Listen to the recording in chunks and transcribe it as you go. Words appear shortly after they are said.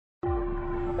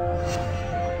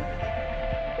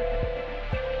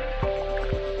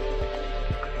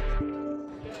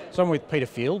So I'm with Peter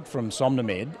Field from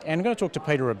SomnoMed, and I'm going to talk to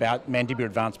Peter about mandibular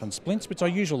advancement splints, which I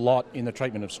use a lot in the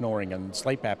treatment of snoring and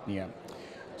sleep apnea.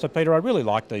 So Peter, I really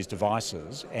like these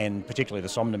devices, and particularly the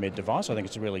SomnoMed device. I think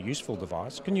it's a really useful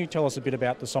device. Can you tell us a bit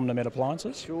about the SomnoMed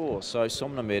appliances? Sure. So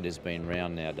SomnoMed has been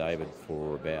around now, David,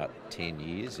 for about 10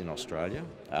 years in Australia.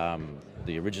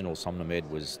 The original SomnoMed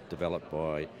was developed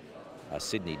by a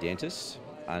Sydney dentist,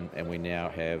 and we now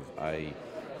have a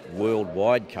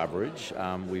worldwide coverage.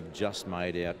 We've just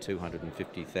made our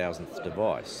 250,000th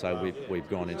device, so we've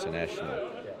gone international.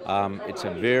 It's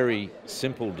a very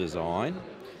simple design.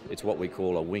 It's what we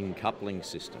call a wing coupling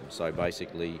system. So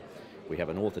basically we have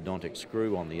an orthodontic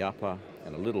screw on the upper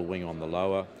and a little wing on the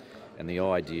lower, and the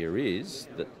idea is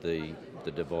that the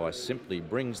device simply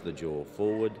brings the jaw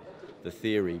forward, the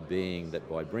theory being that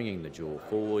by bringing the jaw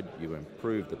forward you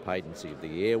improve the patency of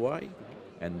the airway,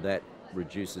 and that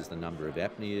reduces the number of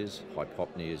apneas,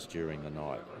 hypopneas during the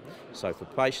night. So for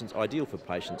patients, ideal for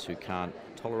patients who can't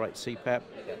tolerate CPAP,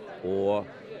 or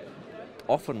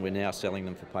often we're now selling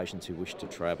them for patients who wish to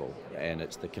travel, and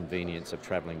it's the convenience of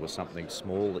travelling with something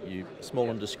small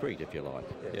and discreet, if you like.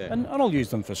 Yeah. And I'll use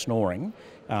them for snoring,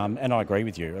 and I agree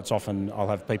with you. It's often, I'll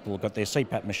have people who've got their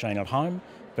CPAP machine at home,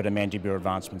 but a mandibular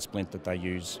advancement splint that they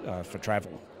use for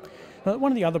travel.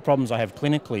 One of the other problems I have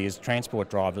clinically is transport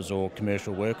drivers or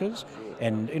commercial workers,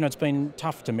 and it's been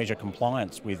tough to measure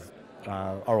compliance with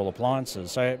oral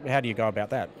appliances. So how do you go about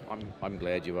that? I'm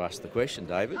glad you asked the question,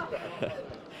 David.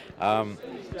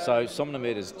 So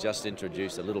SomnoMed has just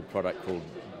introduced a little product called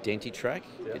DentiTrack.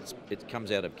 It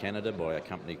comes out of Canada by a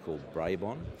company called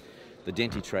Brabon. The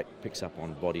DentiTrack picks up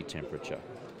on body temperature.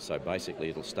 So basically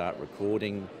it'll start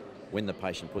recording when the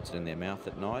patient puts it in their mouth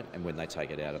at night and when they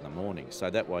take it out in the morning. So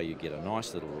that way you get a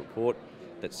nice little report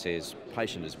that says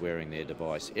patient is wearing their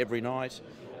device every night,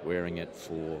 wearing it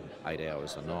for 8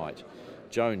 hours a night.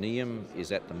 Joe Neum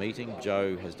is at the meeting.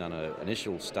 Joe has done an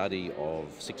initial study of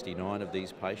 69 of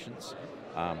these patients.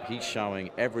 He's showing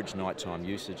average nighttime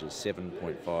usage is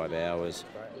 7.5 hours.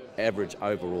 Average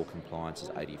overall compliance is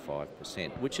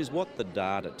 85%, which is what the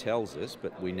data tells us,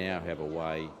 but we now have a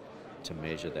way to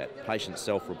measure that. Patient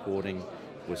self-reporting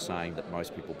was saying that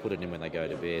most people put it in when they go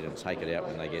to bed and take it out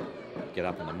when they get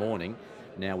up in the morning.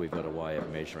 Now we've got a way of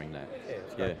measuring that.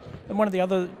 Yeah. And one of the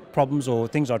other problems or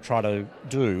things I try to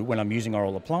do when I'm using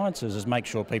oral appliances is make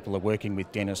sure people are working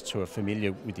with dentists who are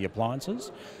familiar with the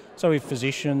appliances. So if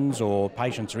physicians or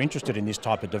patients are interested in this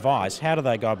type of device, how do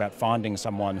they go about finding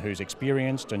someone who's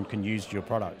experienced and can use your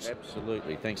products?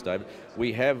 Absolutely. Thanks, David.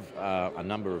 We have a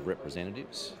number of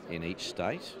representatives in each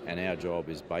state, and our job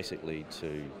is basically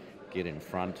to get in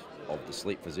front of the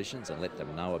sleep physicians and let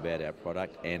them know about our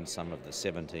product and some of the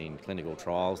 17 clinical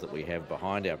trials that we have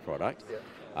behind our product.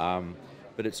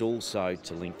 But it's also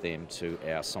to link them to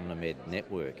our SomnoMed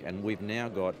network, and we've now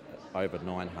got over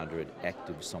 900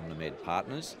 active SomnoMed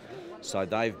partners. So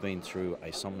they've been through a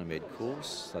SomnoMed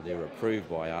course, so they're approved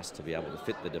by us to be able to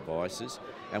fit the devices,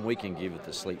 and we can give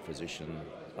the sleep physician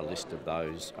a list of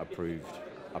those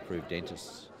approved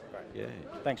dentists. Yeah.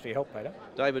 Thanks for your help, Peter.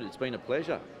 David, it's been a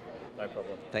pleasure. No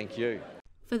problem. Thank you.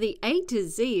 For the A to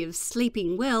Z of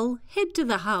sleeping well, head to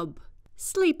the Hub,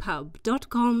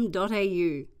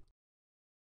 sleephub.com.au.